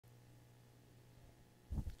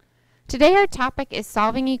Today our topic is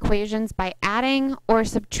solving equations by adding or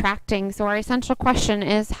subtracting. So our essential question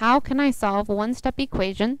is, how can I solve one-step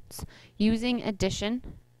equations using addition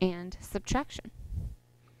and subtraction?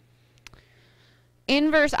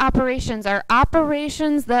 Inverse operations are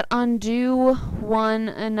operations that undo one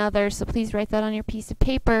another. So please write that on your piece of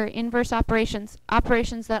paper. Inverse operations,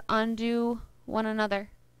 operations that undo one another.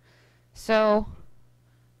 So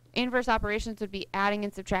inverse operations would be adding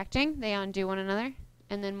and subtracting. They undo one another.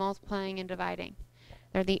 And then multiplying and dividing.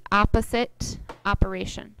 They're the opposite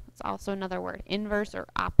operation. It's also another word, inverse or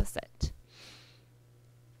opposite.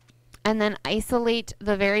 And then isolate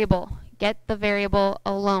the variable. Get the variable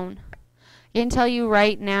alone. I can tell you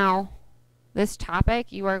right now, this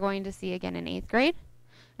topic you are going to see again in 8th grade,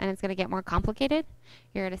 and it's going to get more complicated.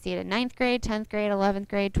 You're going to see it in 9th grade, 10th grade, 11th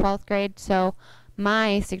grade, 12th grade. So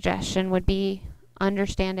my suggestion would be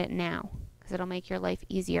understand it now, because it'll make your life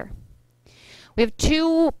easier. We have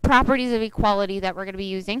two properties of equality that we're going to be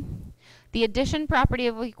using. The addition property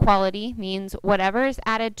of equality means whatever is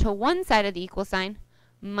added to one side of the equal sign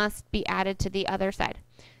must be added to the other side.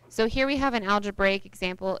 So here we have an algebraic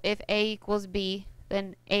example. If A equals B,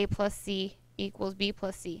 then A plus C equals B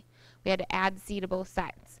plus C. We had to add C to both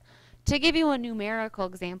sides. To give you a numerical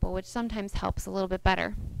example, which sometimes helps a little bit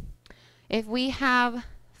better, if we have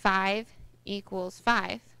 5 equals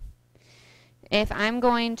 5, if I'm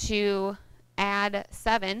going to add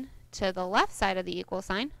 7 to the left side of the equal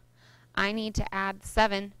sign, I need to add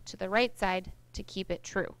 7 to the right side to keep it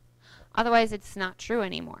true. Otherwise, it's not true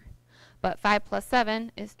anymore. But 5 plus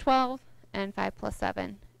 7 is 12, and 5 plus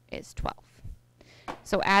 7 is 12.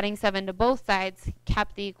 So adding 7 to both sides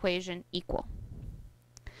kept the equation equal.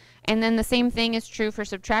 And then the same thing is true for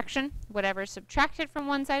subtraction. Whatever is subtracted from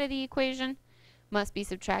one side of the equation must be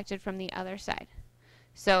subtracted from the other side.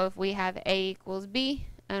 So if we have A equals B,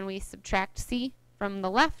 and we subtract C from the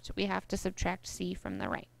left, we have to subtract C from the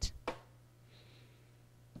right.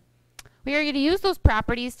 We are going to use those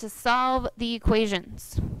properties to solve the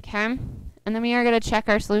equations, okay? And then we are going to check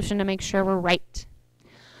our solution to make sure we're right.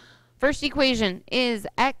 First equation is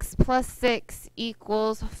x plus 6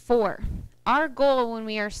 equals 4. Our goal when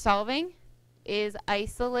we are solving is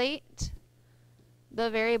isolate the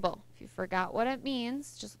variable. If you forgot what it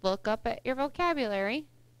means, just look up at your vocabulary.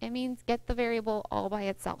 It means get the variable all by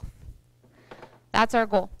itself. That's our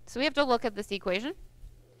goal. So we have to look at this equation.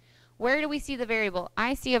 Where do we see the variable?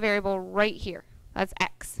 I see a variable right here. That's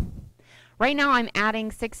x. Right now I'm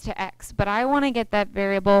adding 6 to x, but I want to get that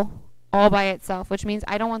variable all by itself, which means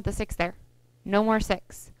I don't want the 6 there. No more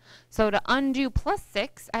 6. So to undo plus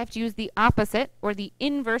 6, I have to use the opposite or the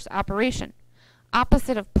inverse operation.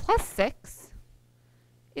 Opposite of plus 6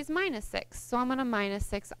 is minus 6. So I'm going to minus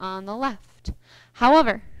 6 on the left.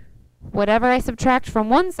 However, whatever I subtract from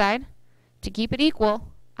one side, to keep it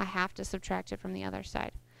equal, I have to subtract it from the other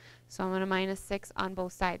side. So I'm going to minus 6 on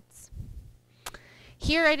both sides.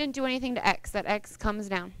 Here I didn't do anything to x. That x comes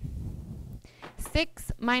down.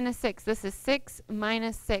 6 minus 6. This is 6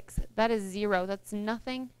 minus 6. That is 0. That's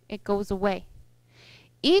nothing. It goes away.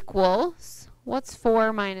 Equals, what's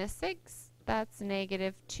 4 minus 6? That's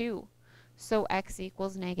negative 2. So x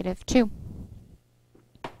equals negative 2.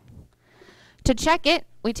 To check it,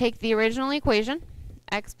 we take the original equation,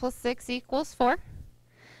 x plus 6 equals 4,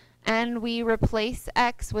 and we replace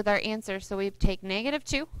x with our answer. So we take negative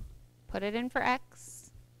 2, put it in for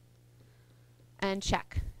x, and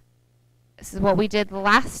check. This is what we did the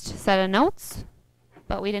last set of notes,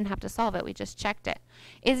 but we didn't have to solve it. We just checked it.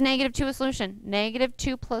 Is negative 2 a solution? Negative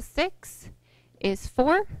 2 plus 6 is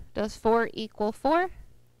 4. Does 4 equal 4?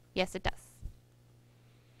 Yes, it does.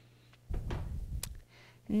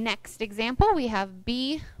 Next example, we have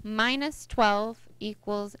b minus 12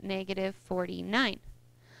 equals negative 49.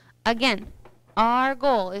 Again, our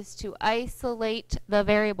goal is to isolate the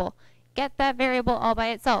variable. Get that variable all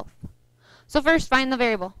by itself. So first, find the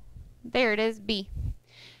variable. There it is, b.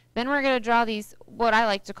 Then we're going to draw these, what I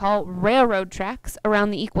like to call railroad tracks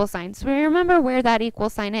around the equal sign. So we remember where that equal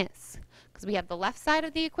sign is, because we have the left side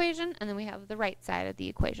of the equation, and then we have the right side of the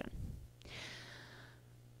equation.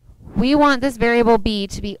 We want this variable b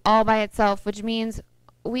to be all by itself, which means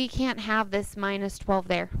we can't have this minus 12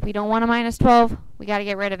 there. We don't want a minus 12. We got to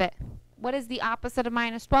get rid of it. What is the opposite of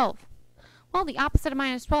minus 12? Well, the opposite of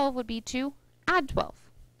minus 12 would be to add 12.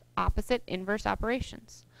 Opposite inverse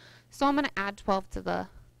operations. So I'm going to add 12 to the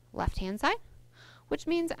left-hand side, which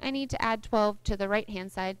means I need to add 12 to the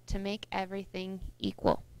right-hand side to make everything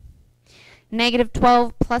equal. Negative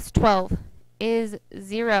 12 plus 12 is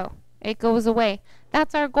 0. It goes away.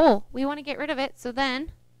 That's our goal. We want to get rid of it, so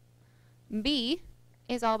then b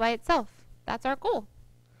is all by itself. That's our goal.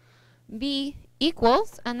 b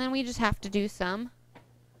equals, and then we just have to do some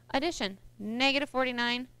addition. Negative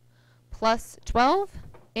 49 plus 12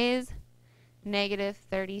 is negative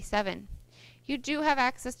 37. You do have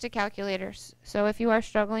access to calculators, so if you are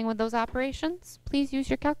struggling with those operations, please use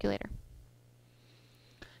your calculator.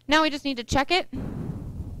 Now we just need to check it.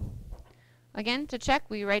 Again, to check,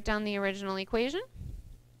 we write down the original equation.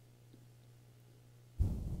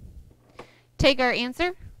 Take our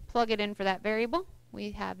answer, plug it in for that variable.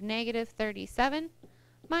 We have negative 37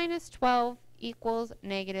 minus 12 equals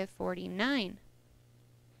negative 49.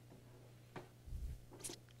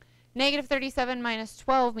 Negative 37 minus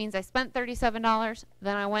 12 means I spent $37.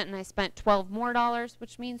 Then I went and I spent $12 more,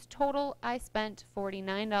 which means total I spent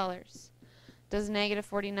 $49. Does negative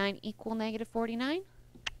 49 equal negative 49?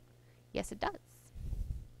 Yes, it does.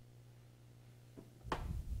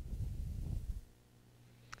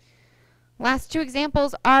 Last two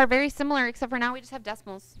examples are very similar, except for now we just have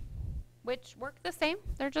decimals, which work the same.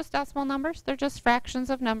 They're just decimal numbers. They're just fractions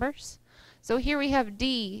of numbers. So here we have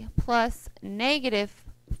D plus negative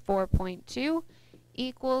 4.2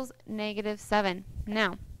 equals negative 7.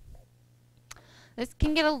 Now, this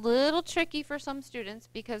can get a little tricky for some students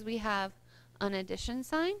because we have an addition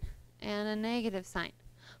sign and a negative sign.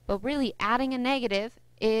 But really, adding a negative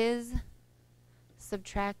is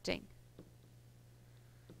subtracting.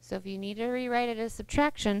 So if you need to rewrite it as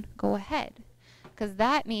subtraction, go ahead. Because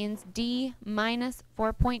that means D minus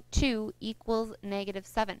 4.2 equals negative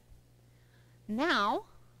 7. Now,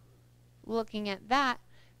 looking at that,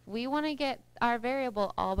 if we want to get our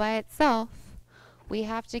variable all by itself, we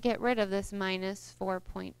have to get rid of this minus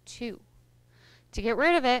 4.2. To get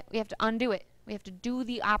rid of it, we have to undo it. We have to do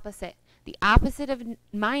the opposite. The opposite of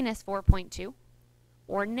minus 4.2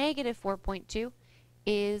 or negative 4.2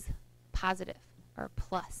 is positive or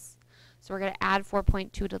plus. So we're going to add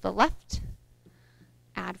 4.2 to the left,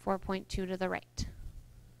 add 4.2 to the right.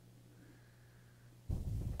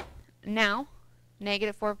 Now,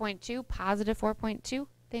 negative 4.2, positive 4.2,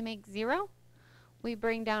 they make 0. We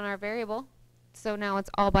bring down our variable, so now it's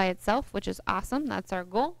all by itself, which is awesome. That's our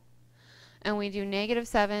goal. And we do negative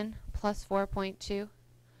 7 plus 4.2,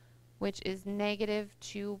 which is negative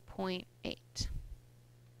 2.8.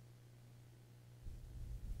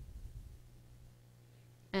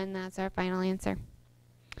 And that's our final answer.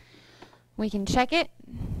 We can check it.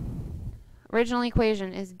 Original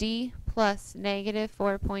equation is D plus negative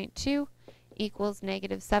 4.2 equals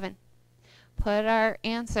negative 7. Put our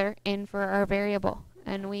answer in for our variable,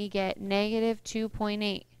 and we get negative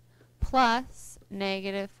 2.8 plus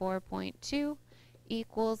negative 4.2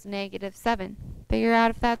 equals negative 7. Figure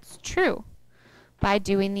out if that's true by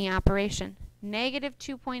doing the operation. Negative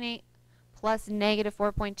 2.8 plus negative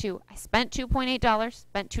 4.2. I spent $2.8,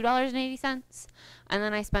 spent $2.80, and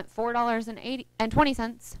then I spent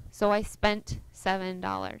 $4.20, so I spent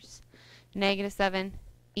 $7. Negative 7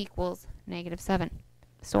 equals negative 7.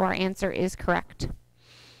 So our answer is correct.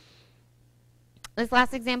 This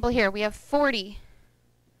last example here, we have 40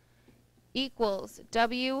 equals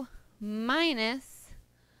W minus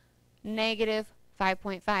negative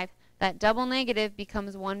 5.5. That double negative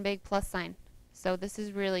becomes one big plus sign. So this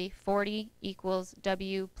is really 40 equals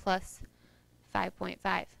W plus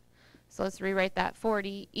 5.5. So let's rewrite that.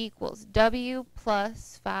 40 equals W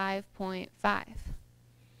plus 5.5.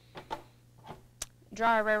 Draw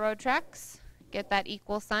our railroad tracks. Get that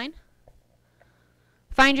equal sign.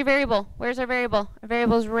 Find your variable. Where's our variable? Our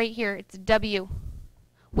variable is right here. It's W.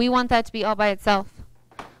 We want that to be all by itself,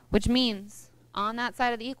 which means on that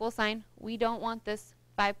side of the equal sign, we don't want this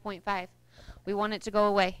 5.5. We want it to go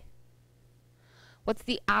away. What's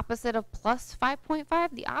the opposite of plus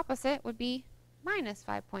 5.5? The opposite would be minus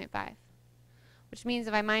 5.5, which means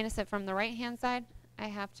if I minus it from the right-hand side, I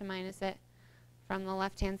have to minus it from the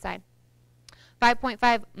left-hand side.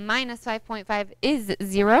 5.5 minus 5.5 is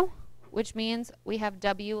 0, which means we have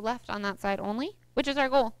W left on that side only, which is our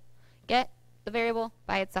goal. Get the variable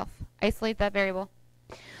by itself. Isolate that variable.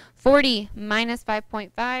 40 minus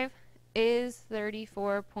 5.5 is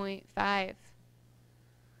 34.5.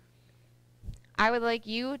 I would like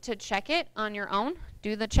you to check it on your own.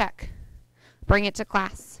 Do the check. Bring it to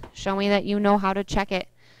class. Show me that you know how to check it.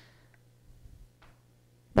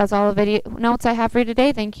 That's all the video notes I have for you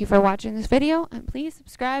today. Thank you for watching this video, and please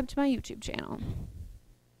subscribe to my YouTube channel.